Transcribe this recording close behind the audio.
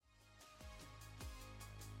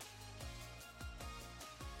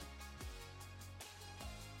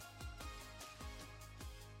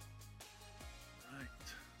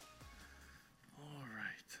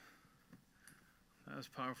was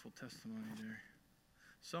powerful testimony there.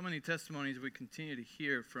 So many testimonies we continue to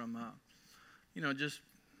hear from, just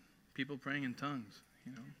people praying in tongues,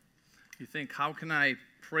 You think, how can I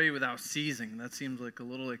pray without ceasing? That seems like a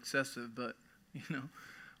little excessive, but,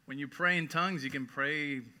 when you pray in tongues, you can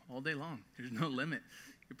pray all day long. There's no limit.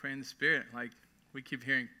 You pray in the Spirit. Like, we keep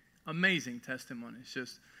hearing amazing testimonies.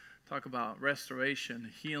 Just talk about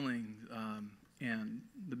restoration, healing, and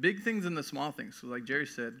the big things and the small things. So like Jerry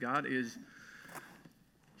said, God is...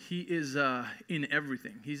 He is in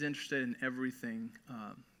everything. He's interested in everything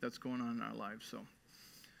that's going on in our lives. So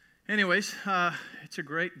anyways, it's a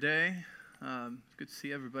great day. It's good to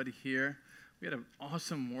see everybody here. We had an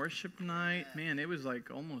awesome worship night. Man, it was like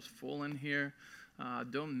almost full in here.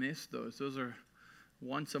 Don't miss those. Those are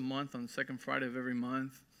once a month on the second Friday of every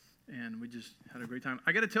month. And we just had a great time.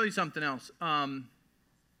 I got to tell you something else.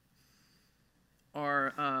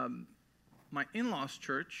 My in-laws'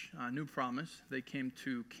 church, New Promise, they came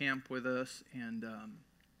to camp with us, and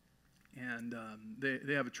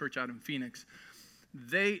they have a church out in Phoenix.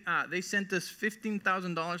 They sent us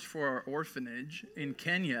 $15,000 for our orphanage in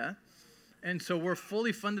Kenya, and so we're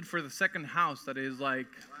fully funded for the second house. That is like,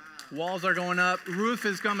 walls are going up, roof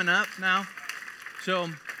is coming up now, so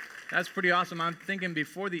that's pretty awesome. I'm thinking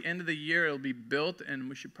before the end of the year it'll be built, and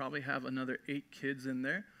we should probably have another 8 kids in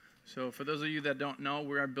there. So for those of you that don't know,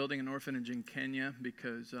 we are building an orphanage in Kenya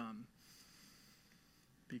because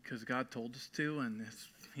God told us to, and it's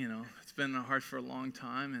been in our hearts for a long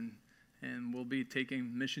time, and we'll be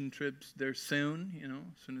taking mission trips there soon.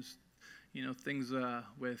 As soon as things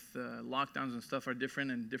with lockdowns and stuff are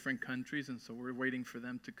different in different countries, and so we're waiting for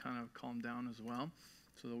them to kind of calm down as well,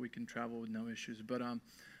 so that we can travel with no issues. But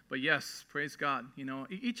yes, praise God.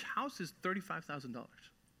 Each house is $35,000.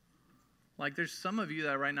 Like, there's some of you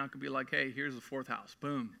that right now could be like, hey, here's the 4th house.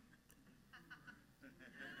 Boom.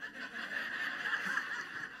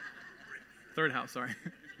 3rd house, sorry.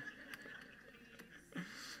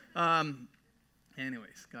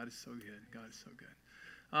 Anyways, God is so good. God is so good.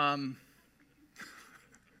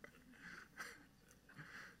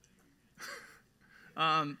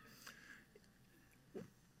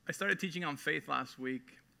 I started teaching on faith last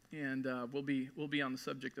week, and we'll be on the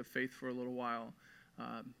subject of faith for a little while.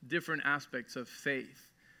 Different aspects of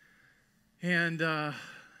faith. And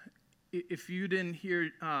if you didn't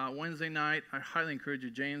hear Wednesday night, I highly encourage you.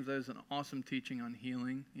 James does an awesome teaching on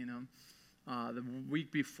healing. The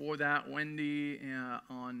week before that, Wendy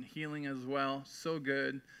on healing as well. So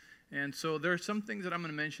good. And so there are some things that I'm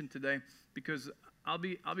going to mention today because I'll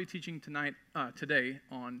be teaching today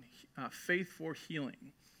on faith for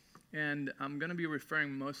healing. And I'm going to be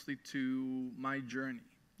referring mostly to my journey.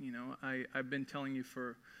 I've been telling you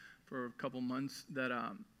for a couple months that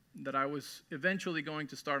I was eventually going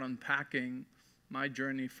to start unpacking my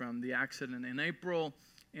journey from the accident in April,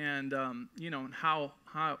 and how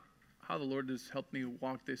the Lord has helped me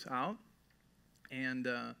walk this out. And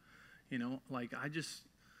I'm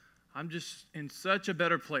just in such a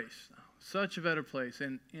better place now,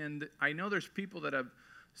 and I know there's people that have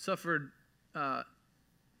suffered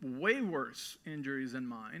way worse injuries than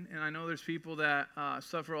mine, and I know there's people that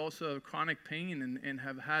suffer also of chronic pain and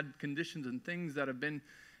have had conditions and things that have been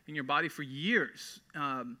in your body for years,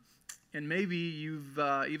 and maybe you've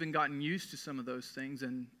even gotten used to some of those things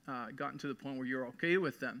and gotten to the point where you're okay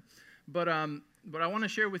with them. But I want to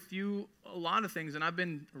share with you a lot of things, and I've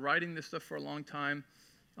been writing this stuff for a long time,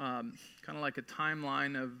 kind of like a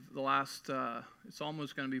timeline of the last, it's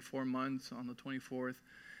almost going to be 4 months on the 24th.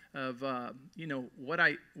 Of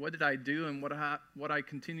what did I do and what I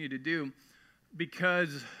continue to do,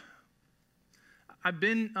 because I've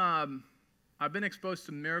been exposed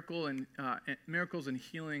to miracles and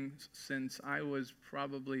healings since I was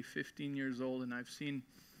probably 15 years old, and I've seen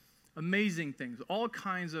amazing things, all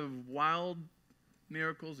kinds of wild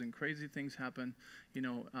miracles and crazy things happen,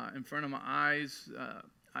 in front of my eyes.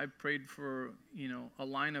 I've prayed for, a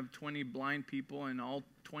line of 20 blind people, and all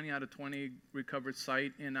 20 out of 20 recovered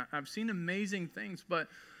sight. And I've seen amazing things, but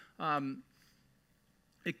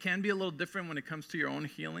it can be a little different when it comes to your own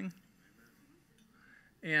healing.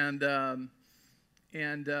 And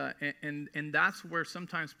that's where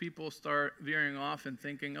sometimes people start veering off and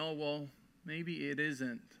thinking, oh, well, maybe it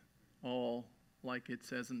isn't all like it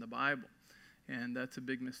says in the Bible. And that's a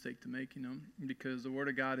big mistake to make, because the Word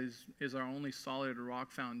of God is our only solid rock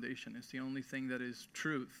foundation. It's the only thing that is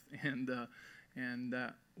truth, and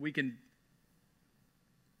we can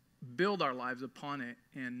build our lives upon it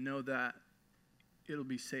and know that it'll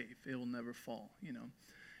be safe. It will never fall,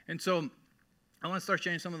 And so I want to start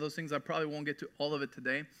sharing some of those things. I probably won't get to all of it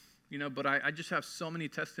today, but I just have so many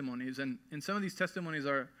testimonies, and some of these testimonies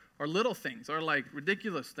are or little things, or like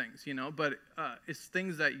ridiculous things, but it's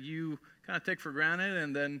things that you kind of take for granted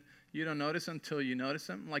and then you don't notice until you notice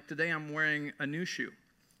them. Like today I'm wearing a new shoe,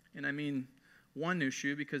 and I mean one new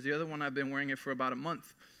shoe because the other one I've been wearing it for about a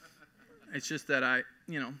month. It's just that I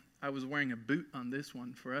was wearing a boot on this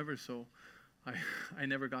one forever, so I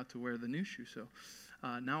never got to wear the new shoe. So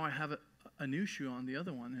now I have a new shoe on the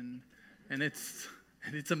other one, and it's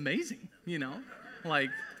amazing,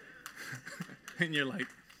 like, and you're like,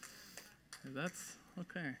 that's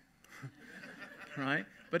okay, right?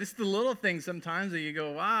 But it's the little things sometimes that you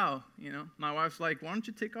go, wow, My wife's like, why don't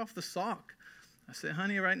you take off the sock? I said,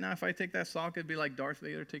 honey, right now if I take that sock, it'd be like Darth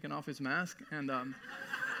Vader taking off his mask. And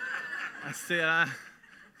I said, I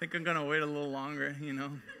think I'm gonna wait a little longer,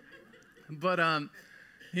 But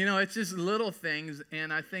it's just little things,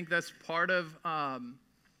 and I think that's part of the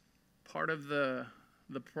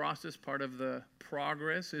process, part of the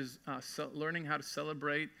progress is learning how to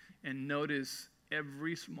celebrate and notice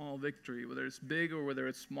every small victory, whether it's big or whether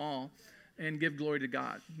it's small, and give glory to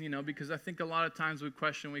God. Because I think a lot of times we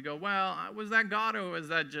question, we go, well, was that God or was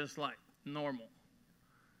that just like normal?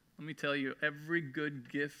 Let me tell you, every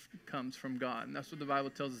good gift comes from God. And that's what the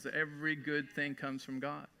Bible tells us, that every good thing comes from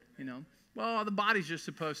God, Well, the body's just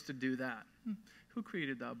supposed to do that. Who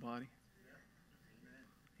created that body?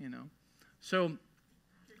 So,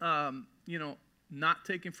 not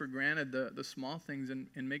taking for granted the small things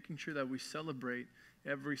and making sure that we celebrate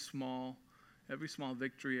every small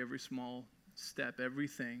victory, every small step,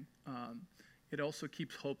 everything. It also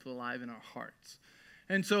keeps hope alive in our hearts.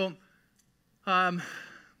 And so,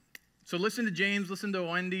 so listen to James, listen to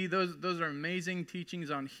Wendy. Those are amazing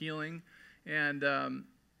teachings on healing. And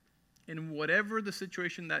in whatever the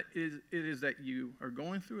situation that it is that you are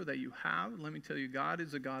going through or that you have, let me tell you, God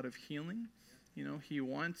is a God of healing. He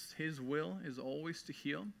wants, his will is always to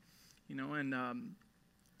heal. And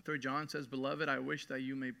 3 John says, beloved, I wish that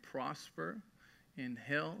you may prosper in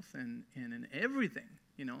health and in everything,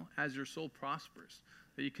 as your soul prospers,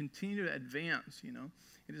 that you continue to advance,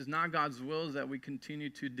 It is not God's will that we continue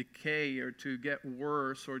to decay or to get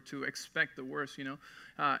worse or to expect the worst,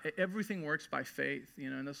 Everything works by faith,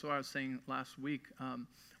 and that's what I was saying last week.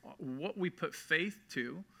 What we put faith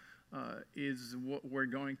to is what we're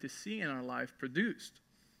going to see in our life produced.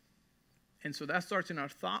 And so that starts in our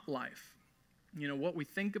thought life. What we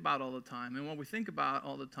think about all the time. And what we think about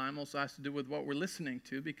all the time also has to do with what we're listening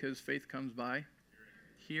to, because faith comes by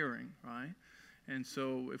hearing, right? And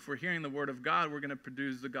so if we're hearing the word of God, we're going to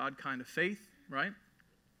produce the God kind of faith, right?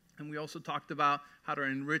 And we also talked about how to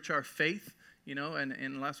enrich our faith,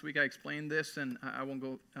 and last week I explained this, and I won't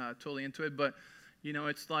go totally into it, but,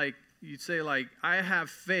 it's like, you'd say, like, I have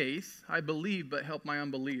faith, I believe, but help my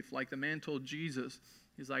unbelief. Like the man told Jesus,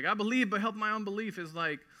 he's like, I believe, but help my unbelief. Is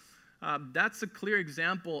like, that's a clear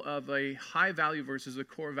example of a high value versus a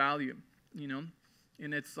core value,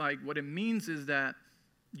 And it's like, what it means is that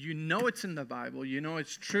it's in the Bible,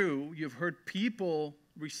 it's true. You've heard people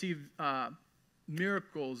receive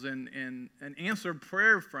miracles and answered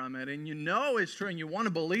prayer from it, and it's true, and you want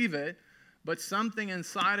to believe it, but something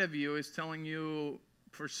inside of you is telling you,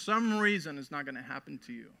 for some reason, it's not going to happen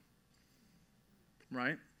to you,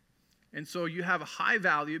 right? And so you have a high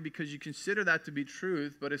value because you consider that to be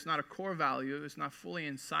truth, but it's not a core value. It's not fully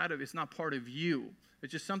inside of it. It's not part of you.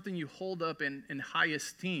 It's just something you hold up in high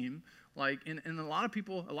esteem. Like, and a lot of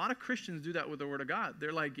people, a lot of Christians do that with the Word of God.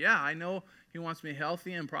 They're like, yeah, I know He wants me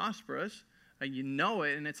healthy and prosperous. And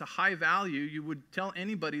it, and it's a high value. You would tell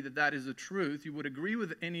anybody that is the truth. You would agree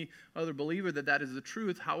with any other believer that is the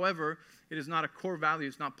truth. However, it is not a core value.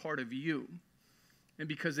 It's not part of you. And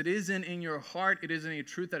because it isn't in your heart, it isn't a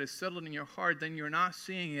truth that is settled in your heart, then you're not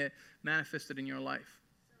seeing it manifested in your life.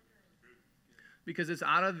 Because it's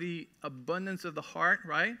out of the abundance of the heart,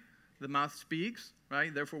 right? The mouth speaks,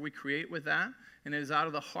 right? Therefore, we create with that. And it is out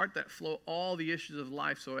of the heart that flow all the issues of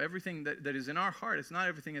life. So everything that is in our heart, it's not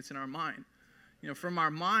everything that's in our mind. From our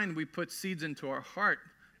mind, we put seeds into our heart,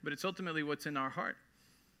 but it's ultimately what's in our heart.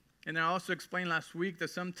 And I also explained last week that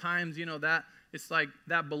sometimes, that it's like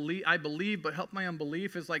that I believe, but help my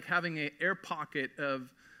unbelief is like having an air pocket of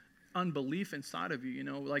unbelief inside of you.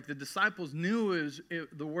 Like the disciples knew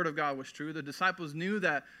the word of God was true. The disciples knew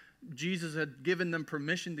that Jesus had given them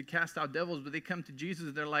permission to cast out devils, but they come to Jesus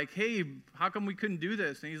and they're like, hey, how come we couldn't do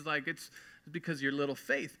this? And he's like, it's because of your little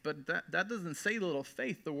faith. But that doesn't say little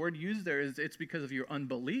faith. The word used there is it's because of your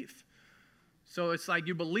unbelief. So it's like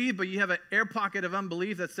you believe, but you have an air pocket of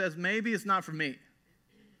unbelief that says maybe it's not for me.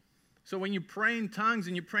 So when you pray in tongues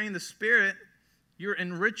and you pray in the Spirit, you're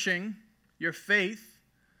enriching your faith,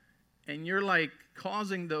 and you're like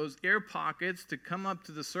causing those air pockets to come up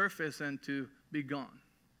to the surface and to be gone.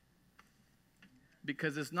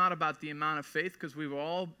 because it's not about the amount of faith, because we were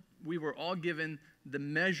all given the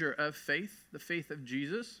measure of faith, the faith of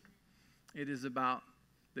Jesus. It is about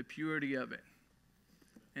the purity of it.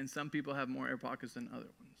 And some people have more air pockets than other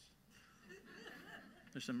ones.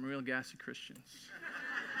 There's some real gassy Christians.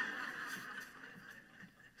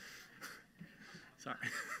 Sorry.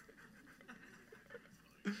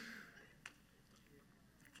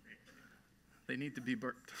 They need to be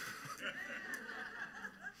burped.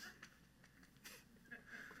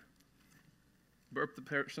 Burp the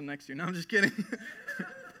person next to you. No, I'm just kidding.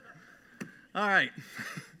 All right.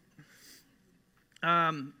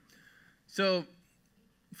 So,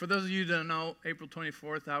 for those of you who don't know, April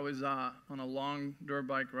 24th, I was on a long dirt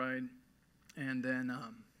bike ride, and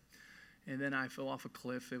then I fell off a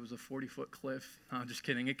cliff. It was a 40-foot cliff. No, I'm just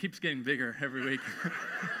kidding. It keeps getting bigger every week.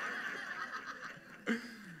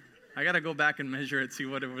 I got to go back and measure it, see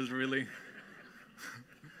what it was really.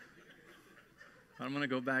 I'm going to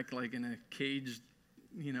go back like in a caged,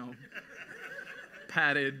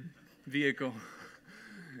 padded vehicle.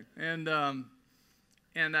 And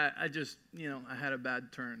I just, I had a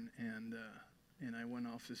bad turn, and I went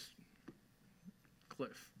off this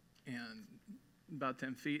cliff. And about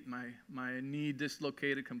 10 feet, my knee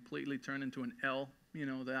dislocated completely, turned into an L,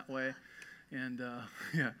 that way. And,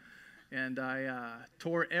 And I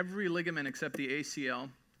tore every ligament except the ACL.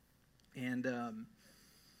 And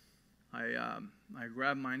I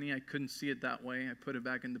grabbed my knee. I couldn't see it that way. I put it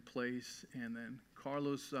back into place. And then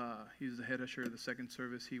Carlos, he's the head usher of the second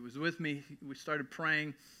service. He was with me. We started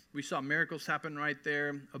praying. We saw miracles happen right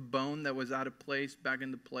there. A bone that was out of place, back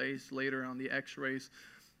into place. Later on the x-rays,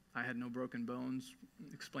 I had no broken bones.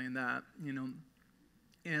 Explain that,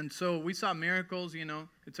 And so we saw miracles,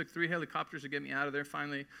 It took 3 helicopters to get me out of there.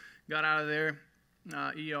 Finally got out of there,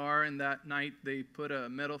 ER, and that night they put a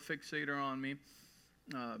metal fixator on me.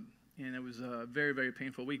 And it was a very, very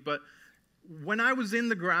painful week. But when I was in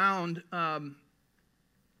the ground, I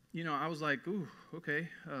was like, ooh, okay,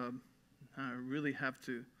 I really have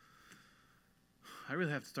to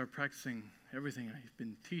start practicing everything I've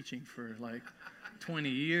been teaching for like 20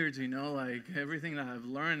 years, like everything that I've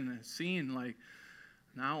learned and seen, like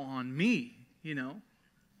now on me,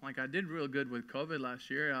 Like I did real good with COVID last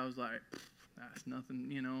year. I was like, that's nothing,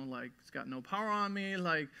 like it's got no power on me.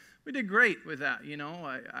 Like we did great with that,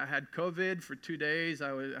 I had COVID for 2 days. I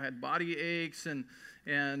had body aches and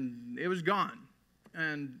it was gone.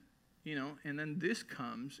 And, and then this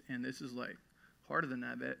comes, and this is like harder than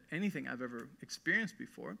anything I've ever experienced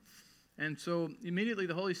before. And so immediately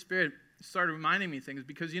the Holy Spirit started reminding me things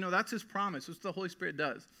because, that's His promise. That's what the Holy Spirit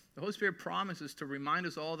does. The Holy Spirit promises to remind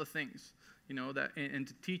us all the things, that and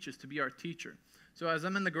to teach us, to be our teacher. So as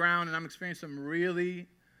I'm in the ground and I'm experiencing some really,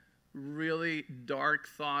 really dark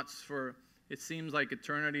thoughts for, it seems like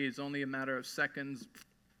eternity is only a matter of seconds.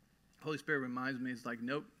 Holy Spirit reminds me, it's like,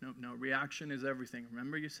 nope, reaction is everything.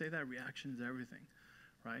 Remember you say that? Reaction is everything,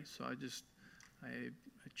 right? So I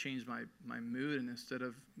changed my mood, and instead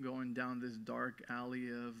of going down this dark alley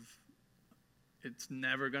of it's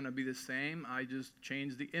never going to be the same, I just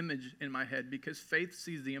changed the image in my head because faith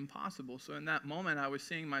sees the impossible. So in that moment, I was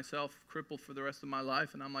seeing myself crippled for the rest of my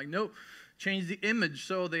life, and I'm like, nope, change the image.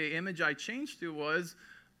 So the image I changed to was,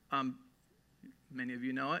 many of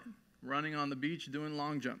you know it, running on the beach doing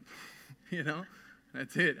long jump,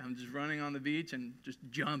 That's it. I'm just running on the beach and just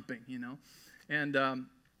jumping,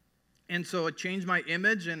 And so it changed my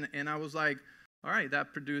image, and I was like, all right,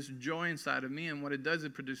 that produced joy inside of me, and what it does,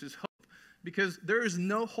 it produces hope. Because there is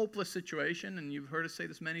no hopeless situation, and you've heard us say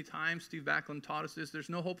this many times. Steve Backlund taught us this. There's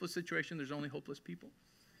no hopeless situation. There's only hopeless people.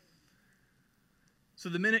 So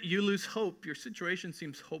the minute you lose hope, your situation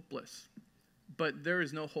seems hopeless. But there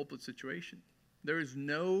is no hopeless situation. There is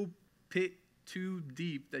no pit too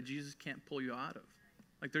deep that Jesus can't pull you out of.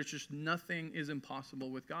 Like there's just nothing is impossible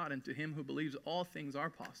with God, and to him who believes all things are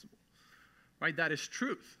possible. Right? That is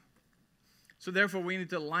truth. So therefore, we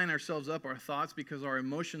need to line ourselves up, our thoughts, because our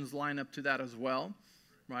emotions line up to that as well,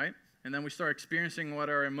 right? And then we start experiencing what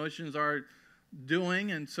our emotions are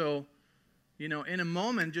doing. And so, in a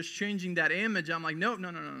moment, just changing that image, I'm like, no.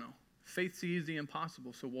 Faith sees the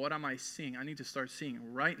impossible. So what am I seeing? I need to start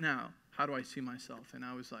seeing right now. How do I see myself? And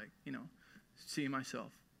I was like, seeing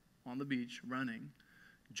myself on the beach, running,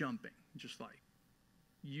 jumping, just like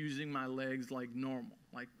using my legs like normal,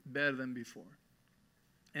 like better than before.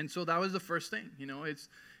 And so that was the first thing,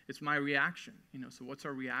 it's my reaction, so what's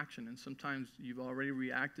our reaction? And sometimes you've already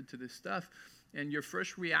reacted to this stuff, and your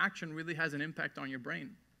first reaction really has an impact on your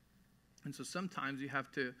brain. And so sometimes you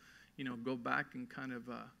have to, go back and kind of,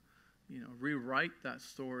 rewrite that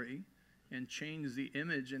story and change the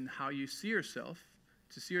image and how you see yourself,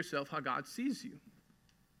 to see yourself how God sees you.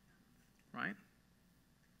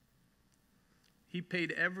 He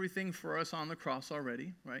paid everything for us on the cross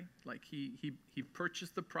already, right? Like he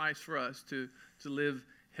purchased the price for us to live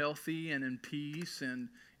healthy and in peace and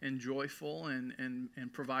joyful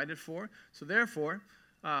and provided for. So therefore,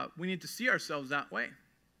 we need to see ourselves that way,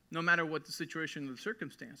 no matter what the situation or the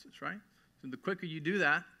circumstances, right? So the quicker you do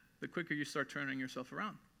that, the quicker you start turning yourself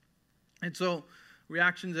around. And so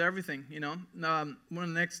reactions to everything, One of the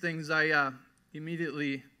next things I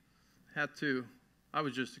immediately I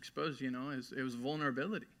was just exposed, it was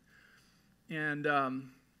vulnerability. And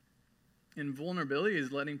vulnerability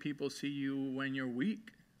is letting people see you when you're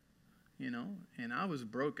weak, And I was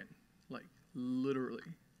broken, like literally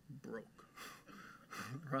broke,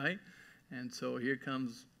 right? And so here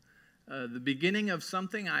comes the beginning of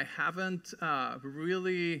something I haven't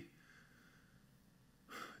really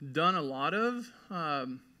done a lot of,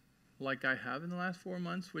 like I have in the last 4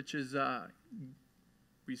 months, which is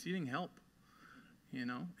receiving help,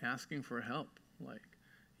 asking for help. Like,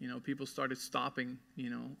 people started stopping,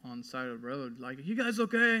 on the side of the road. Like, are you guys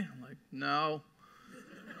okay? I'm like, no,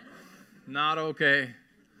 not okay.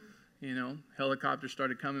 Helicopters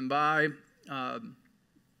started coming by. 1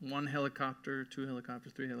 helicopter, 2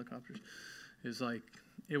 helicopters, 3 helicopters.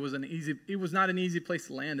 It was not an easy place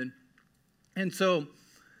to land in. And so,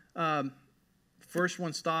 first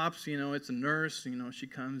one stops, it's a nurse, she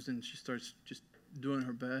comes and she starts just doing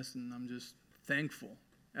her best, and I'm just thankful.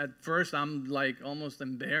 At first, I'm like almost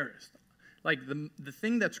embarrassed. Like the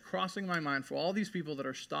thing that's crossing my mind for all these people that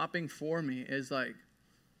are stopping for me is like,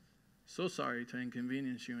 so sorry to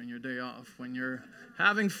inconvenience you on your day off when you're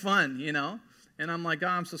having fun, And I'm like,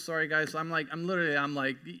 I'm so sorry, guys. I'm like,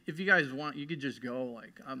 if you guys want, you could just go.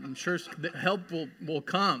 Like, I'm sure the help will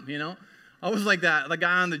come, I was like that. The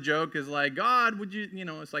guy on the joke is like, God, would you,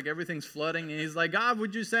 it's like everything's flooding. And he's like, God,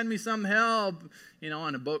 would you send me some help?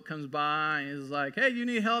 And a boat comes by. And he's like, hey, you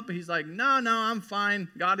need help? He's like, no, I'm fine.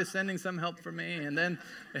 God is sending some help for me. And then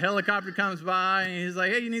a helicopter comes by. And he's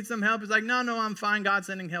like, hey, you need some help? He's like, no, I'm fine. God's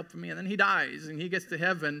sending help for me. And then he dies. And he gets to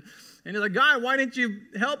heaven. And he's like, God, why didn't you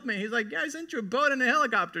help me? He's like, yeah, I sent you a boat and a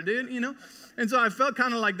helicopter, dude, And so I felt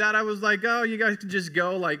kind of like that. I was like, oh, you guys could just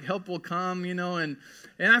go. Like, help will come, And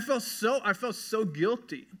I felt so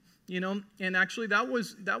guilty, And actually, that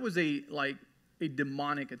was a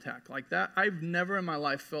demonic attack like that. I've never in my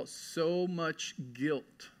life felt so much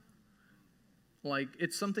guilt. Like,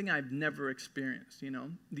 it's something I've never experienced,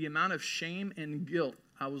 The amount of shame and guilt.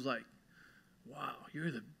 I was like, wow, you're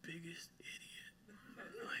the biggest idiot.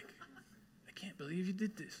 Like, I can't believe you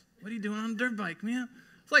did this. What are you doing on a dirt bike, man?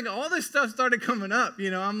 It's like all this stuff started coming up,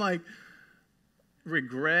 I'm like,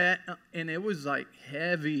 regret, and it was like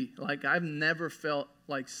heavy. Like, I've never felt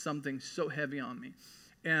like something so heavy on me.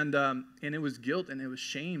 And it was guilt, and it was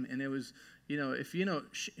shame, and it was, if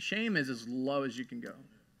shame is as low as you can go.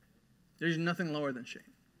 There's nothing lower than shame.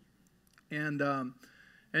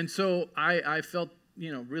 And so I felt,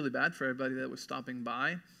 really bad for everybody that was stopping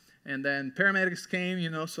by. And then paramedics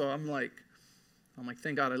came, so I'm like,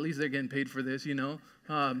 thank God, at least they're getting paid for this,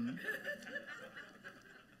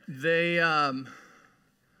 They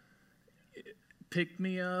picked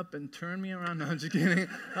me up and turned me around. No, I'm just kidding.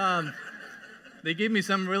 They gave me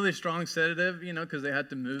some really strong sedative, because they had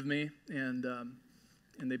to move me. And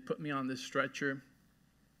they put me on this stretcher,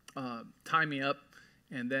 tie me up,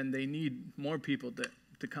 and then they need more people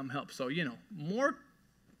to come help. So, more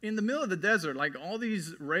in the middle of the desert, like all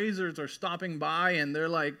these razors are stopping by, and they're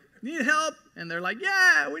like, need help? And they're like,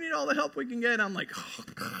 yeah, we need all the help we can get. I'm like, oh,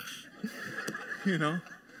 gosh,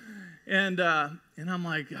 And I'm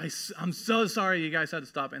like, I'm so sorry you guys had to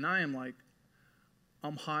stop. And I am like,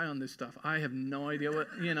 I'm high on this stuff. I have no idea what,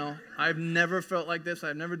 I've never felt like this.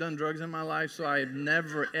 I've never done drugs in my life, so I have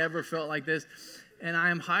never, ever felt like this. And I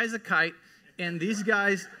am high as a kite. And these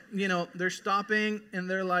guys, they're stopping, and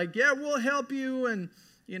they're like, yeah, we'll help you. And,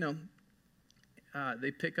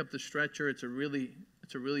 they pick up the stretcher. It's a really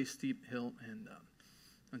steep hill.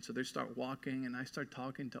 And so they start walking, and I start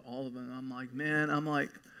talking to all of them. And I'm like, man, I'm like,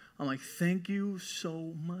 thank you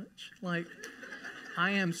so much. Like,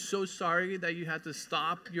 I am so sorry that you had to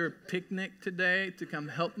stop your picnic today to come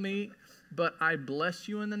help me, but I bless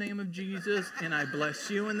you in the name of Jesus, and I bless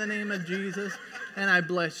you in the name of Jesus, and I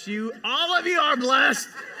bless you. All of you are blessed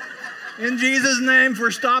in Jesus' name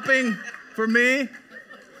for stopping for me.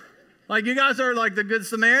 Like, you guys are like the good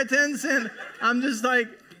Samaritans, and I'm just like,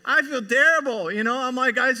 I feel terrible, I'm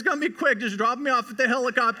like, guys, it's going to be quick. Just drop me off at the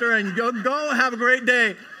helicopter and go have a great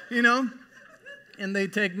day, And they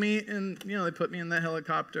take me and, they put me in the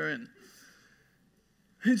helicopter.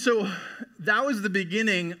 And so that was the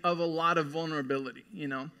beginning of a lot of vulnerability,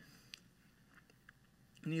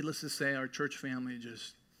 Needless to say, our church family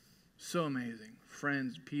just So amazing.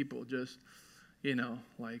 Friends, people, just,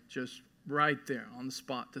 like just right there on the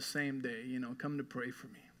spot the same day, come to pray for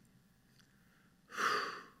me.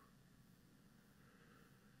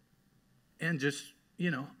 And just,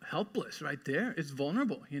 helpless right there. It's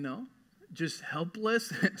vulnerable, just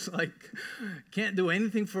helpless. It's like, can't do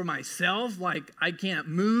anything for myself. Like, I can't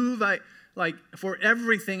move. Like, for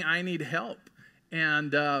everything, I need help.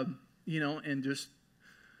 And, and just,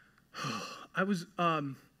 I was,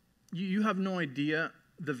 you have no idea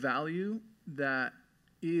the value that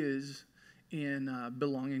is in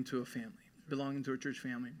belonging to a family, belonging to a church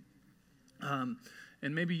family.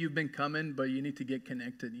 And maybe you've been coming, but you need to get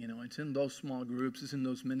connected. It's in those small groups, it's in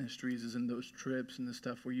those ministries, it's in those trips and the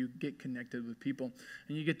stuff where you get connected with people,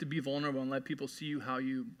 and you get to be vulnerable and let people see you how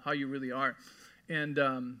you really are, and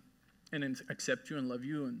then accept you and love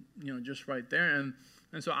you, and just right there.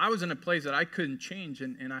 And so I was in a place that I couldn't change,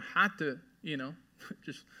 and I had to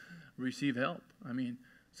just receive help. I mean,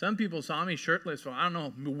 some people saw me shirtless for I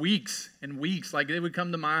don't know weeks and weeks. Like they would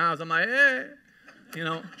come to my house, I'm like, hey.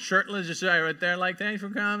 Shirtless, just right there, like, thanks for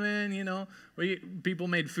coming, people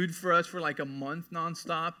made food for us for like a month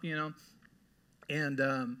nonstop, and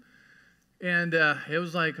it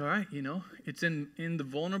was like, all right, it's in the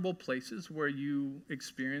vulnerable places where you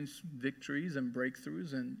experience victories and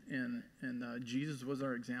breakthroughs, and Jesus was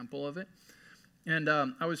our example of it. And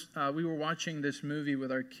we were watching this movie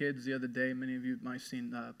with our kids the other day. Many of you might have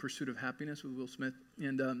seen Pursuit of Happiness with Will Smith,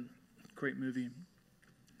 and great movie,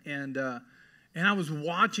 and I was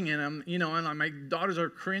watching it, and my daughters are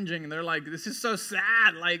cringing, and they're like, this is so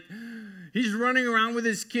sad. Like, he's running around with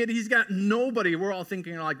his kid. He's got nobody. We're all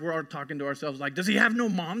thinking, like, we're all talking to ourselves, like, does he have no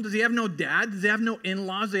mom? Does he have no dad? Does he have no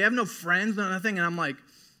in-laws? Does he have no friends? No nothing. And I'm like,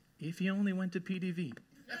 if he only went to PDV.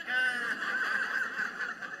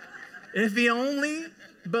 If he only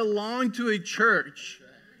belonged to a church,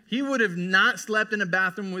 he would have not slept in a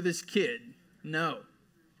bathroom with his kid. No.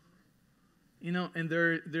 And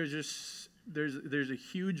there's a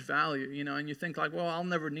huge value, and you think like, well, I'll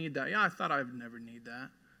never need that. Yeah, I thought I'd never need that,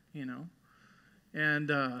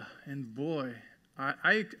 and boy,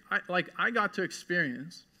 I got to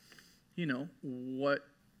experience, what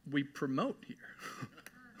we promote here.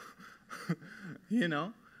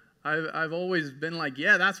 I've always been like,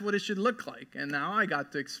 yeah, that's what it should look like, and now I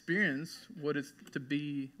got to experience what it's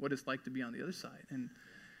like to be on the other side,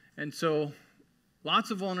 and so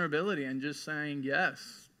lots of vulnerability and just saying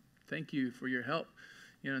yes. Thank you for your help.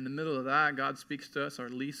 In the middle of that, God speaks to us. Our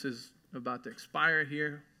lease is about to expire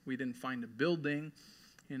here. We didn't find a building.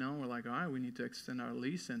 We're like, all right, we need to extend our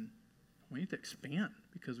lease, and we need to expand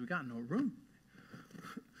because we got no room.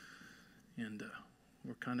 And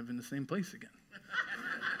we're kind of in the same place again.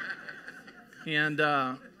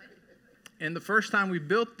 And the first time we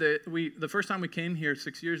built the first time we came here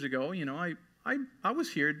 6 years ago, I was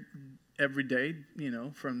here every day,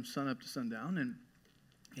 from sun up to sundown,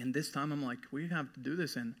 and this time I'm like, we have to do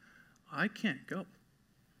this, and I can't go.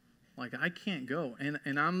 Like, I can't go. And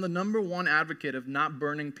I'm the number one advocate of not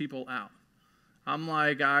burning people out. I'm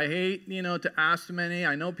like, I hate, to ask too many.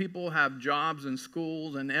 I know people have jobs and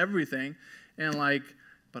schools and everything, and like,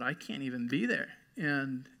 but I can't even be there.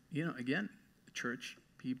 And, again, church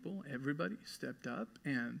people, everybody stepped up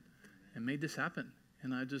and made this happen.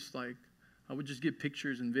 And I would just get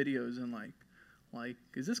pictures and videos and like,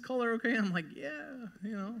 is this color okay? I'm like, yeah,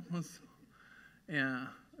 yeah.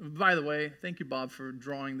 By the way, thank you, Bob, for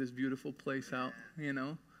drawing this beautiful place out.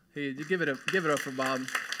 Hey, give it up for Bob.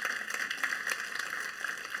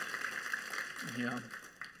 Yeah.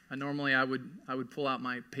 Normally I would pull out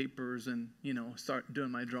my papers and start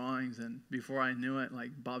doing my drawings, and before I knew it, like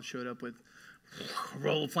Bob showed up with a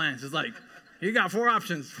roll of plans. It's like, you got 4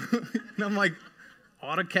 options. And I'm like,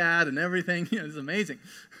 AutoCAD and everything. It's amazing.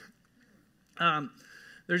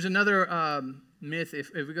 There's another myth.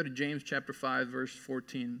 If we go to James chapter 5, verse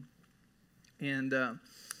 14, and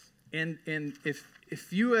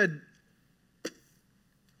if you had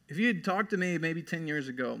talked to me maybe 10 years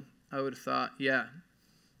ago, I would have thought, yeah,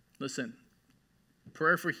 listen,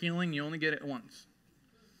 prayer for healing, you only get it once.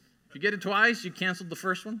 If you get it twice, you canceled the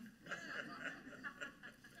first one.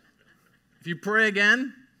 If you pray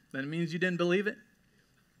again, then it means you didn't believe it,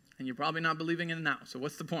 and you're probably not believing it now. So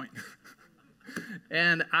what's the point?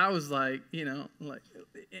 And I was like,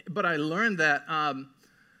 but I learned that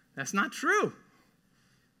that's not true.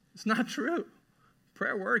 It's not true.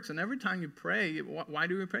 Prayer works, and every time you pray, why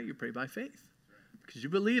do we pray? You pray by faith, because you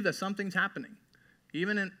believe that something's happening,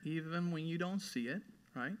 even when you don't see it,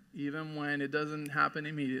 right? Even when it doesn't happen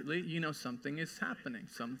immediately, something is happening,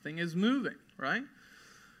 something is moving, right?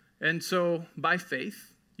 And so by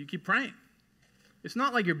faith, you keep praying. It's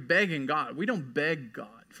not like you're begging God. We don't beg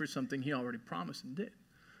God for something he already promised and did.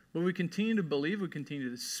 But we continue to believe, we continue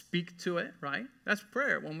to speak to it, right? That's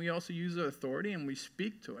prayer, when we also use our authority and we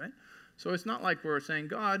speak to it. So it's not like we're saying,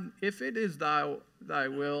 God, if it is thy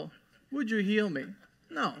will, would you heal me?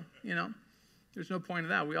 No, there's no point in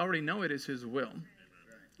that. We already know it is his will.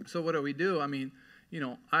 So what do we do? I mean,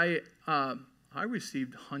 I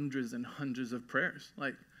received hundreds and hundreds of prayers,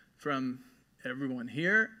 like from everyone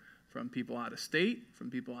here, from people out of state,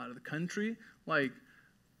 from people out of the country. Like,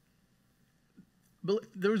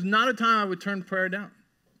 there was not a time I would turn prayer down.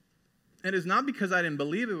 And it's not because I didn't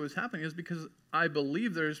believe it was happening. It's because I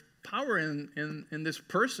believe there's power in this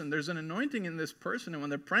person. There's an anointing in this person. And when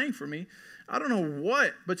they're praying for me, I don't know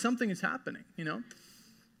what, but something is happening,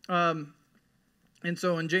 And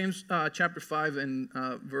so in James chapter 5 and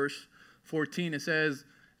verse 14, it says,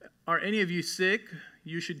 are any of you sick?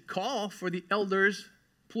 You should call for the elders,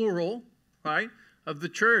 plural, right, of the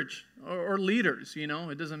church or leaders,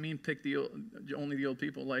 It doesn't mean pick only the old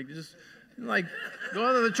people. Just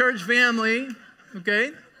go to the church family,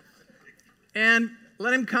 okay? And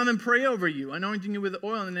let him come and pray over you, anointing you with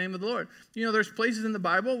oil in the name of the Lord. There's places in the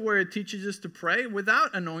Bible where it teaches us to pray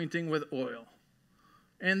without anointing with oil.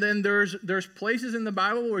 And then there's places in the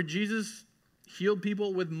Bible where Jesus healed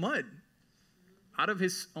people with mud out of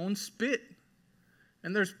his own spit.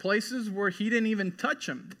 And there's places where he didn't even touch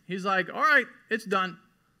them. He's like, all right, it's done.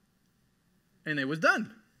 And it was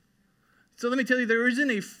done. So let me tell you, there isn't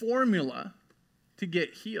a formula to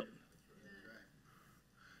get healed.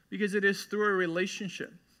 Because it is through a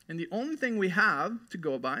relationship. And the only thing we have to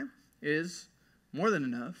go by is, more than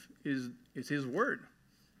enough, is his word.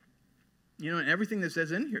 And everything that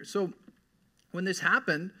says in here. So when this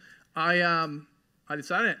happened, I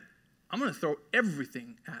decided I'm going to throw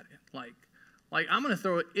everything at it. Like I'm going to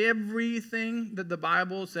throw everything that the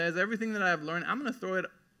Bible says, everything that I've learned, I'm going to throw it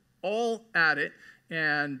all at it,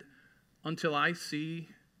 and until I see,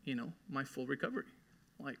 my full recovery.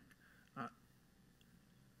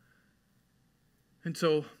 And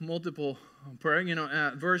so multiple prayer,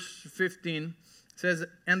 verse 15 says,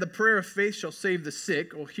 and the prayer of faith shall save the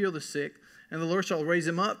sick, or heal the sick, and the Lord shall raise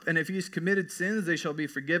him up. And if he's committed sins, they shall be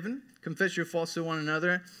forgiven. Confess your faults to one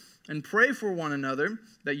another, and pray for one another,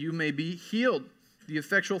 that you may be healed. The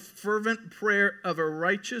effectual fervent prayer of a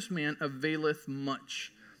righteous man availeth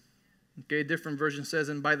much. Okay, a different version says,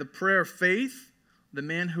 and by the prayer of faith, the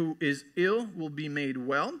man who is ill will be made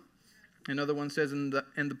well. Another one says, and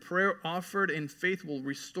the prayer offered in faith will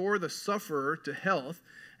restore the sufferer to health,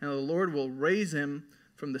 and the Lord will raise him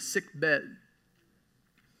from the sick bed.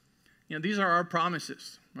 These are our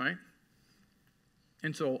promises, right?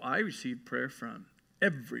 And so I received prayer from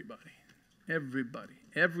everybody.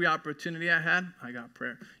 Every opportunity I had, I got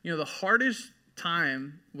prayer. The hardest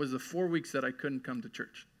time was the 4 weeks that I couldn't come to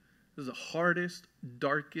church. It was the hardest,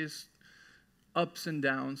 darkest, ups and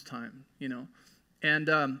downs time, And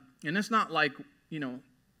it's not like,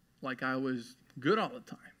 like I was good all the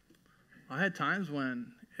time. I had times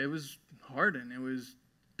when it was hard and it was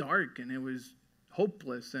dark and it was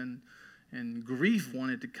hopeless and grief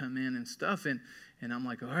wanted to come in and stuff. And I'm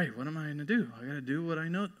like, all right, what am I going to do? I got to do what I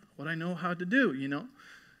know how to do,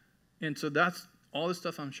 And so that's all the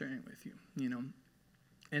stuff I'm sharing with you,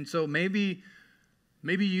 And so maybe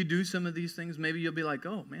you do some of these things. Maybe you'll be like,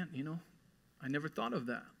 oh, man, I never thought of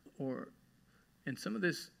that. And some of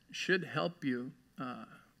this should help you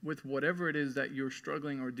with whatever it is that you're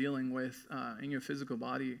struggling or dealing with in your physical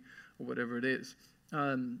body or whatever it is.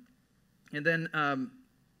 And then, and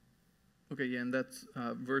that's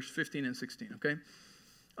verse 15 and 16, okay?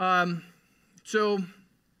 So,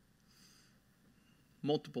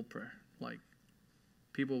 multiple prayer. Like,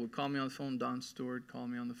 people would call me on the phone. Don Stewart called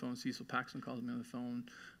me on the phone. Cecil Paxton calls me on the phone.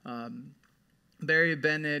 Barry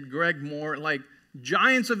Bennett, Greg Moore, like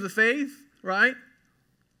giants of the faith, right?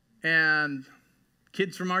 And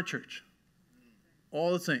kids from our church.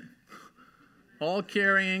 All the same. All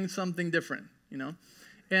carrying something different,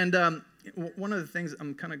 And one of the things,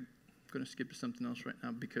 I'm kind of going to skip to something else right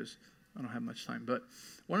now because I don't have much time. But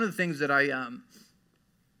one of the things that I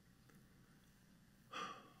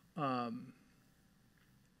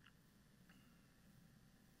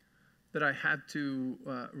had to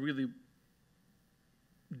really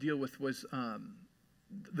deal with was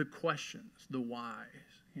the questions, the whys,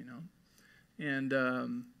 And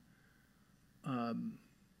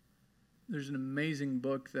there's an amazing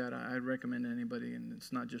book that I'd recommend to anybody, and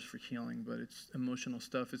it's not just for healing, but it's emotional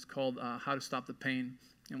stuff. It's called How to Stop the Pain.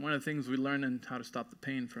 And one of the things we learn in How to Stop the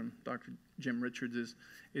Pain from Dr. Jim Richards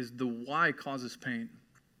is the why causes pain.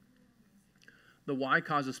 The why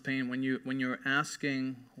causes pain. When you're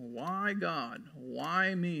asking, why God?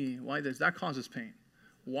 Why me? Why this? That causes pain.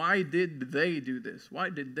 Why did they do this? Why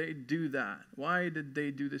did they do that? Why did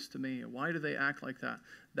they do this to me? Why do they act like that?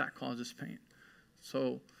 That causes pain.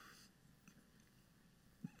 So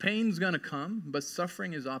pain's going to come, but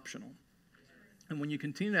suffering is optional. And when you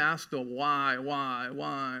continue to ask the why,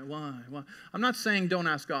 I'm not saying don't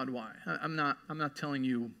ask God why. I'm not telling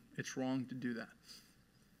you it's wrong to do that.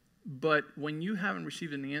 But when you haven't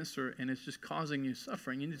received an answer and it's just causing you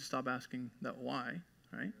suffering, you need to stop asking that why,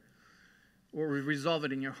 right? Or resolve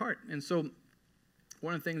it in your heart. And so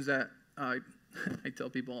one of the things that I tell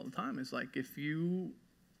people all the time is like, if you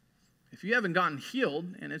haven't gotten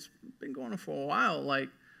healed and it's been going on for a while,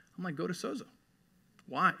 I'm like, go to Sozo.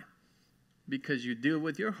 Why? Because you deal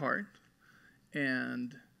with your heart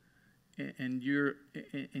and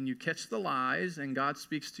you catch the lies, and God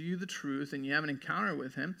speaks to you the truth, and you have an encounter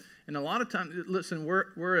with Him. And a lot of times, listen,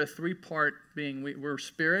 we're a three-part being. We're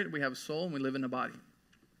spirit, we have a soul, and we live in a body.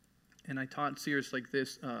 And I taught a series like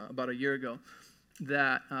this about a year ago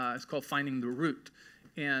that is called Finding the Root.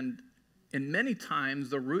 And many times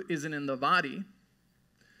the root isn't in the body.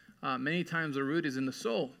 Many times the root is in the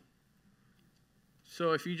soul.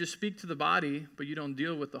 So if you just speak to the body, but you don't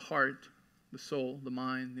deal with the heart, the soul, the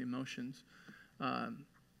mind, the emotions,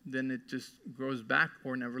 then it just grows back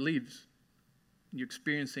or never leaves. You're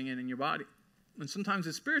experiencing it in your body. And sometimes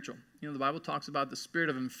it's spiritual. The Bible talks about the spirit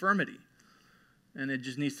of infirmity. And it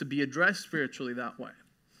just needs to be addressed spiritually that way.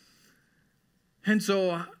 And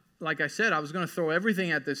so, like I said, I was going to throw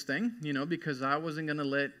everything at this thing, because I wasn't going to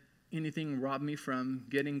let anything rob me from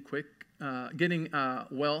getting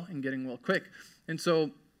well and getting well quick. And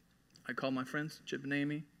so I called my friends, Chip and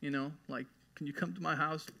Amy, can you come to my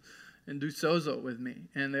house and do Sozo with me?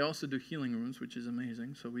 And they also do healing rooms, which is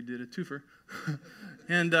amazing. So we did a twofer.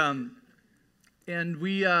 and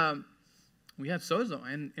we had Sozo,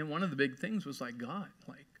 and one of the big things was like, God,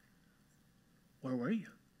 where were you?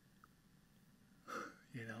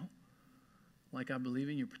 I believe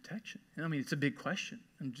in your protection. And I mean, it's a big question.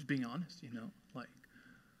 I'm just being honest,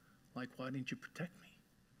 why didn't you protect me?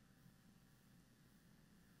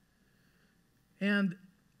 And,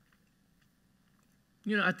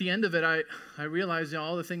 at the end of it, I realized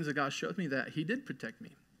all the things that God showed me, that He did protect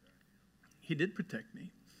me. He did protect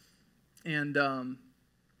me. And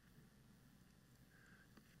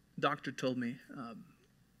doctor told me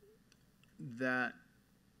that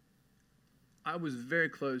I was very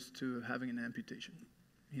close to having an amputation,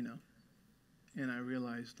 and I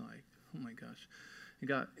realized, oh my gosh,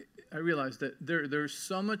 I realized that there's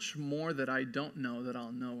so much more that I don't know that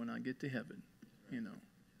I'll know when I get to heaven,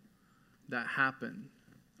 that happened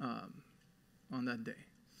on that day.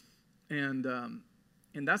 And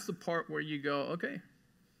that's the part where you go, okay,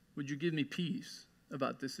 would you give me peace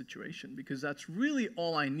about this situation? Because that's really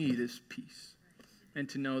all I need is peace. And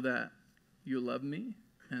to know that you love me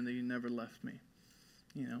and that you never left me,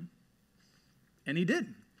 And He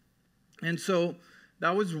did. And so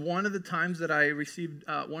that was one of the times that I received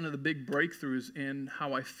one of the big breakthroughs in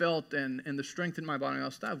how I felt and the strength in my body and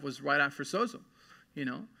all stuff was right after Sozo,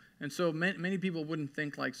 And so many people wouldn't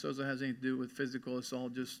think like Sozo has anything to do with physical. It's all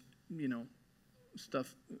just,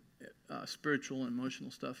 stuff, spiritual and emotional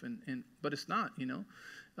stuff. But it's not,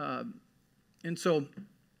 And so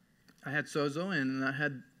I had Sozo, and I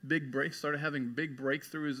had started having big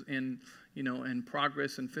breakthroughs in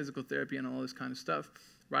progress and physical therapy and all this kind of stuff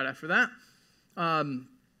right after that.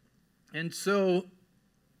 And so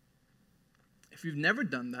if you've never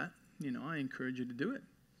done that, I encourage you to do it.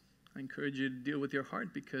 I encourage you to deal with your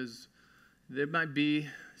heart, because there might be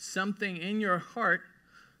something in your heart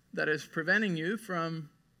that is preventing you from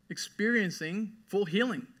experiencing full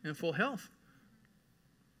healing and full health.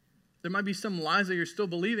 There might be some lies that you're still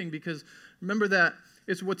believing, because remember that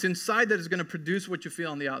it's what's inside that is going to produce what you feel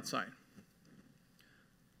on the outside.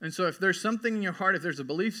 And so if there's something in your heart, if there's a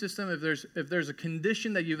belief system, if there's a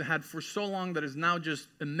condition that you've had for so long that is now just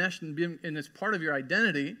enmeshed and it's part of your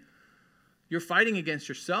identity, you're fighting against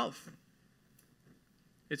yourself.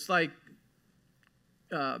 It's like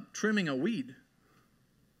trimming a weed.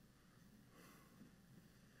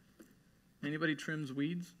 Anybody trims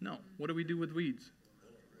weeds? No. What do we do with weeds?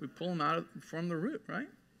 We pull them out from the root, right?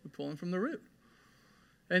 We pull them from the root.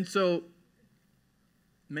 And so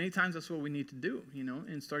many times that's what we need to do,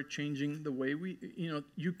 and start changing the way we,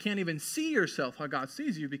 you can't even see yourself how God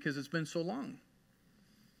sees you because it's been so long.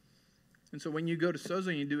 And so when you go to Sozo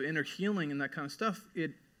and you do inner healing and that kind of stuff,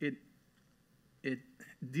 it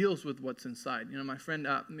deals with what's inside. My friend,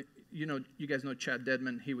 you guys know Chad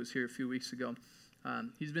Dedman. He was here a few weeks ago.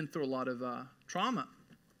 He's been through a lot of trauma.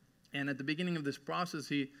 And at the beginning of this process,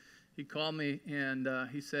 he called me and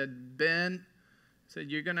he said, Ben, said,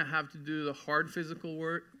 you're going to have to do the hard physical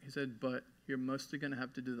work. He said, but you're mostly going to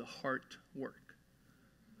have to do the heart work.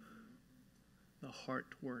 The heart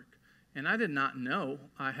work. And I did not know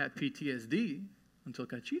I had PTSD until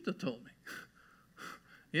Cachito told me.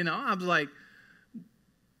 You know, I was like,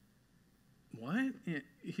 what?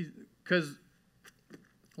 Because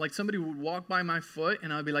like somebody would walk by my foot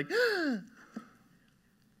and I'd be like,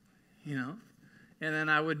 you know, and then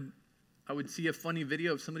I would see a funny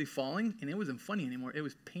video of somebody falling, and it wasn't funny anymore. It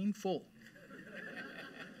was painful.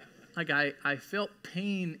 Like I felt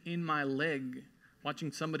pain in my leg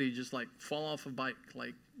watching somebody just like fall off a bike,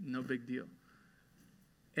 like no big deal.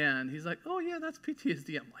 And he's like, oh yeah, that's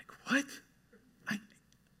PTSD. I'm like, what?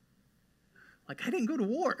 I didn't go to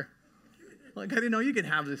war. Like I didn't know you could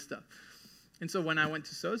have this stuff. And so when I went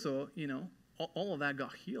to Sozo, you know, all of that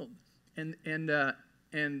got healed. And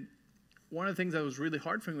one of the things that was really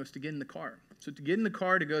hard for me was to get in the car. So to get in the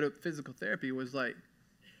car to go to physical therapy was like,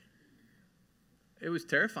 it was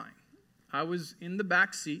terrifying. I was in the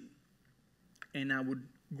back seat, and I would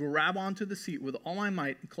grab onto the seat with all my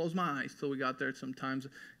might and close my eyes till we got there sometimes.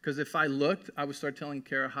 Because if I looked, I would start telling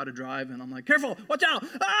Kara how to drive, and I'm like, careful, watch out,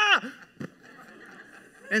 ah!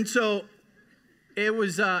 And so it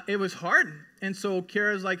was hard. And so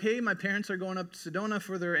Kara's like, hey, my parents are going up to Sedona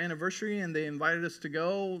for their anniversary, and they invited us to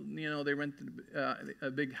go. You know, they rented a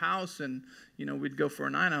big house, and, you know, we'd go for a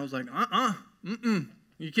night. I was like,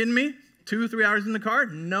 you kidding me? 2-3 hours in the car?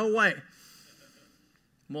 No way.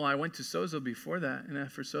 Well, I went to Sozo before that, and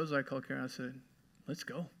after Sozo, I called Kara. I said, let's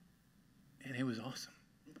go. And it was awesome.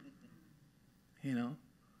 You know,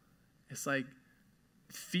 it's like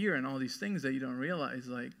fear and all these things that you don't realize,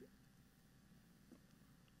 like,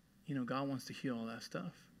 you know, God wants to heal all that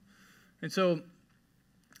stuff. And so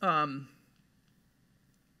I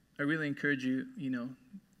really encourage you, you know,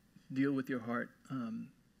 deal with your heart.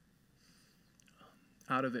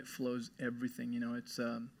 Out of it flows everything. You know, it's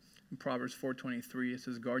in Proverbs 4:23, it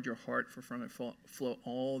says, guard your heart, for from it flow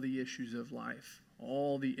all the issues of life.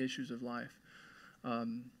 All the issues of life.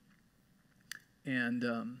 I'm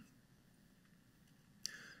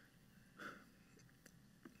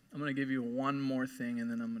going to give you one more thing,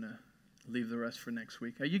 and then I'm going to leave the rest for next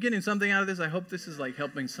week. Are you getting something out of this? I hope this is like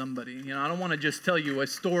helping somebody. You know, I don't want to just tell you a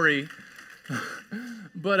story,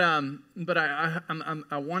 but I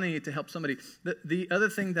wanted it to help somebody. The other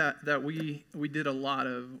thing that we did a lot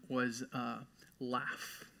of was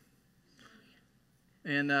laugh.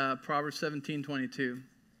 And Proverbs 17:22,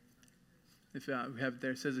 if we have it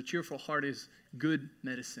there, it says, a cheerful heart is good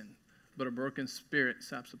medicine, but a broken spirit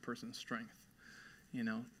saps a person's strength. You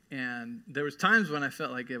know, and there was times when I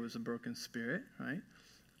felt like it was a broken spirit, right?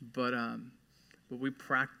 But we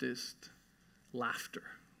practiced laughter.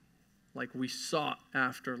 Like we sought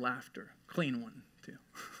after laughter. Clean one, too.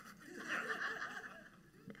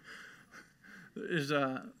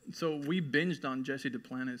 So we binged on Jesse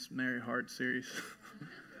Duplantis' Merry Heart series.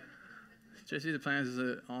 Jesse Duplantis is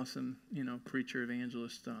an awesome, you know, preacher,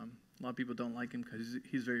 evangelist. A lot of people don't like him because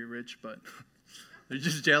he's very rich, but they're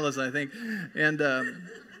just jealous, I think. And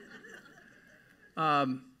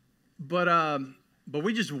but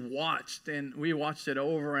we just watched, and we watched it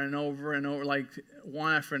over and over and over, like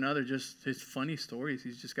one after another, just his funny stories.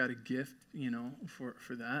 He's just got a gift, you know,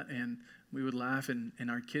 for that. And we would laugh, and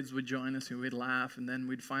our kids would join us, and we'd laugh, and then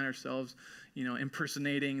we'd find ourselves, you know,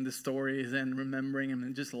 impersonating the stories and remembering them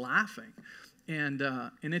and just laughing. And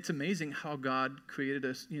it's amazing how God created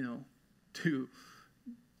us, you know, to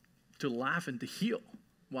laugh and to heal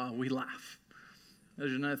while we laugh.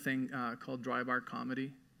 There's another thing called Dry Bar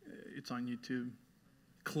Comedy. It's on YouTube.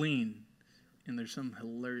 Clean. And there's some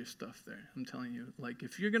hilarious stuff there. I'm telling you. Like,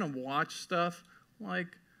 if you're going to watch stuff,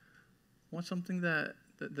 like, watch something that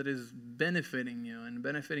is benefiting you and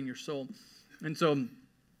benefiting your soul. And so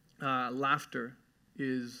laughter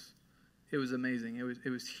was amazing. It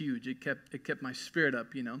was huge. It kept my spirit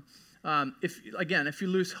up, you know. If you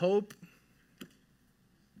lose hope,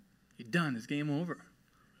 you're done. It's game over.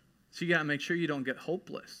 So you got to make sure you don't get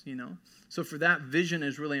hopeless, you know. So for that, vision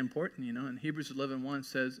is really important, you know. And Hebrews 11:1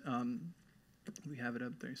 says, we have it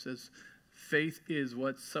up there. It says, faith is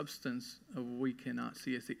what substance of we cannot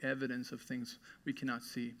see. It's the evidence of things we cannot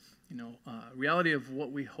see, you know, reality of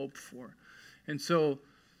what we hope for. And so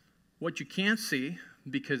what you can't see,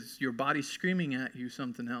 because your body's screaming at you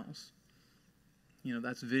something else, you know,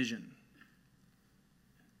 that's vision.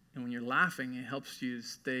 And when you're laughing, it helps you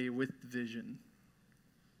stay with the vision.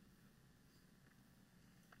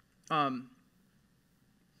 God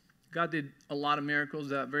did a lot of miracles.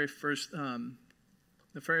 The very first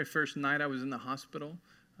night I was in the hospital,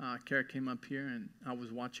 Kara came up here, and I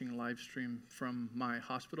was watching a live stream from my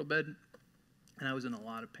hospital bed, and I was in a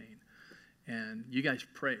lot of pain. And you guys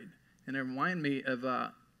prayed. And it reminded me of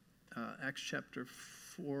Acts chapter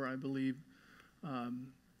 4, I believe,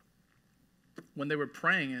 when they were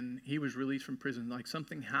praying and he was released from prison. Like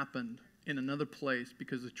something happened in another place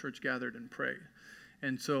because the church gathered and prayed.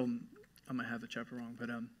 And so, I might have the chapter wrong, but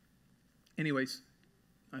anyways,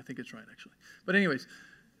 I think it's right actually. But anyways,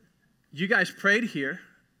 you guys prayed here,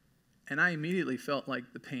 and I immediately felt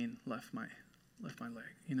like the pain left my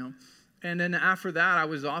leg, And then after that, I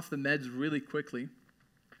was off the meds really quickly,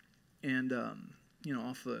 and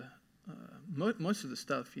off the most of the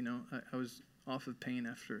stuff. I was off of pain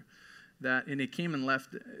after that, and it came and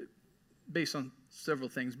left based on several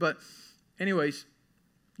things. But anyways,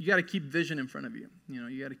 you got to keep vision in front of you.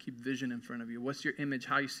 You got to keep vision in front of you. What's your image?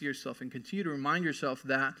 How you see yourself, and continue to remind yourself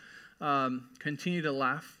that. Continue to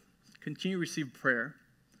laugh. Continue to receive prayer.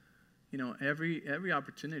 Every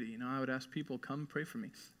opportunity. I would ask people, come pray for me.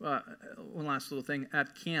 One last little thing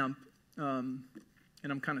at camp, and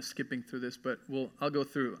I'm kind of skipping through this, but I'll go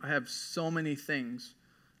through. I have so many things.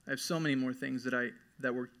 I have so many more things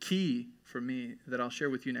that were key for me that I'll share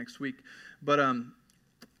with you next week. But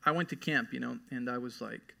I went to camp, and I was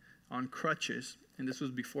like on crutches, and this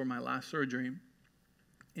was before my last surgery,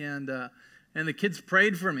 and the kids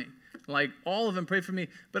prayed for me. Like, all of them prayed for me.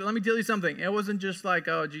 But let me tell you something. It wasn't just like,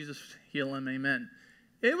 oh, Jesus, heal him, amen.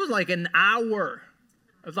 It was like an hour.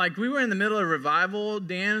 It was like we were in the middle of revival.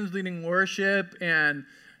 Dan's leading worship, and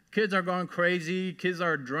kids are going crazy. Kids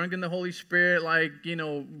are drunk in the Holy Spirit,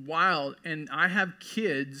 wild. And I have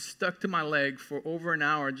kids stuck to my leg for over an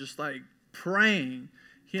hour just, praying,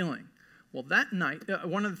 healing. Well, that night,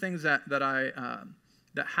 one of the things that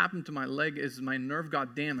happened to my leg is my nerve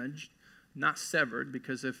got damaged. Not severed,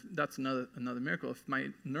 because if that's another miracle. If my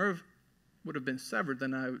nerve would have been severed,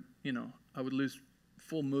 then I would lose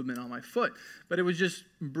full movement on my foot. But it was just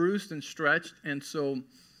bruised and stretched, and so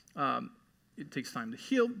it takes time to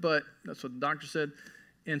heal. But that's what the doctor said,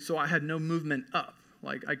 and so I had no movement up.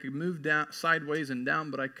 Like I could move down sideways and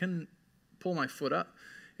down, but I couldn't pull my foot up.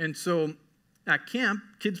 And so at camp,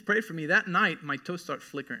 kids prayed for me. That night, my toes start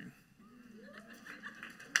flickering.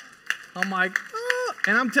 I'm like,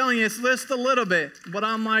 and I'm telling you, it's just a little bit. But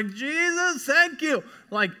I'm like, Jesus, thank you.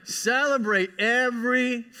 Celebrate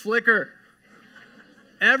every flicker.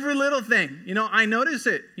 Every little thing. I notice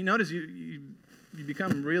it. You notice you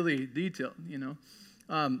become really detailed,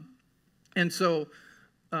 And so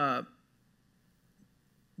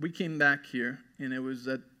we came back here, and it was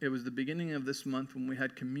the beginning of this month when we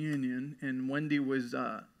had communion, and Wendy was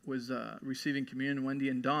receiving communion, Wendy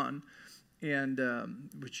and Dawn. And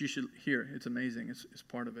which you should hear. It's amazing. It's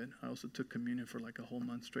part of it. I also took communion for a whole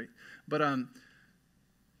month straight. But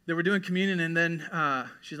they were doing communion, and then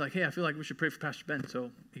she's like, hey, I feel like we should pray for Pastor Ben. So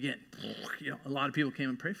again, a lot of people came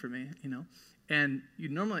and prayed for me, And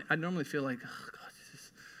I normally feel like, oh God, this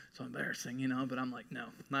is so embarrassing, But I'm like, no.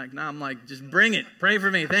 Now I'm like, just bring it. Pray for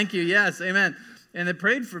me. Thank you. Yes, amen. And they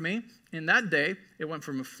prayed for me. And that day, it went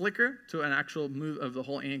from a flicker to an actual move of the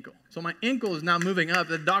whole ankle. So my ankle is now moving up.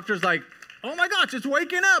 The doctor's like, oh my gosh, it's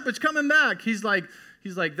waking up. It's coming back. He's like,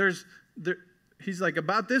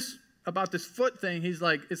 about this foot thing. He's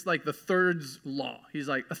like, it's like the third's law. He's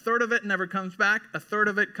like, a third of it never comes back. A third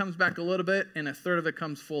of it comes back a little bit, and a third of it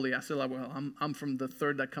comes fully. I said, well, I'm from the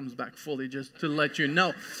third that comes back fully, just to let you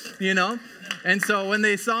know, And so when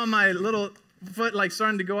they saw my little foot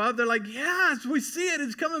starting to go up, they're like, yes, we see it.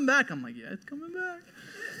 It's coming back. I'm like, yeah, it's coming back.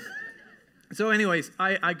 So anyways,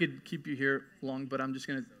 I could keep you here long, but I'm just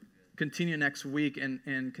going to continue next week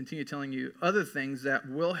and continue telling you other things that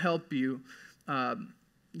will help you, that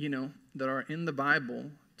are in the Bible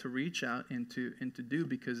to reach out and to do,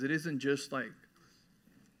 because it isn't just like,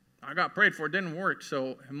 I got prayed for, it didn't work,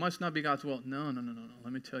 so it must not be God's will. No.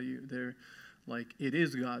 Let me tell you, it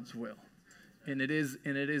is God's will. And it is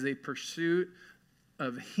a pursuit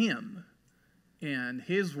of Him and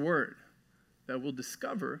His Word that will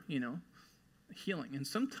discover, healing. And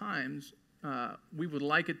sometimes we would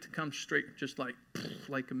like it to come straight, just like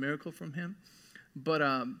a miracle from Him. But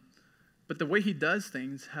the way He does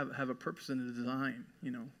things have a purpose and a design.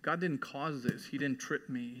 God didn't cause this. He didn't trip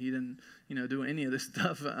me. He didn't, do any of this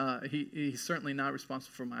stuff. He's certainly not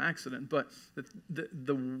responsible for my accident. But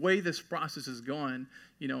the way this process is going,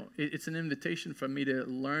 it's an invitation for me to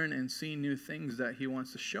learn and see new things that He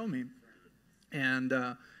wants to show me, and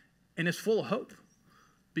it's full of hope,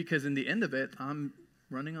 because in the end of it, I'm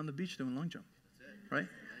running on the beach doing long jump, right?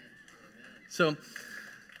 So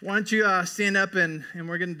why don't you stand up, and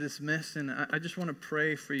we're going to dismiss. And I just want to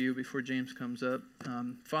pray for you before James comes up.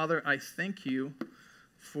 Father, I thank you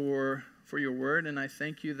for your word, and I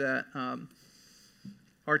thank you that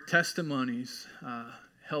our testimonies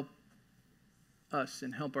help us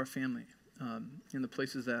and help our family in the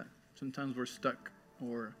places that sometimes we're stuck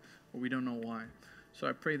or we don't know why. So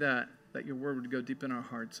I pray that your word would go deep in our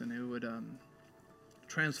hearts and it would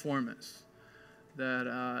transform us.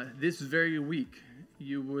 That this very week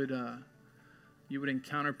you would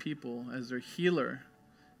encounter people as their healer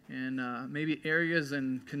in maybe areas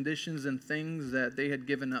and conditions and things that they had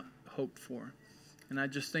given up hope for. And I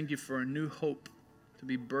just thank you for a new hope to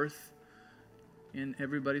be birthed in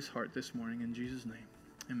everybody's heart this morning. In Jesus' name,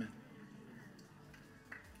 amen.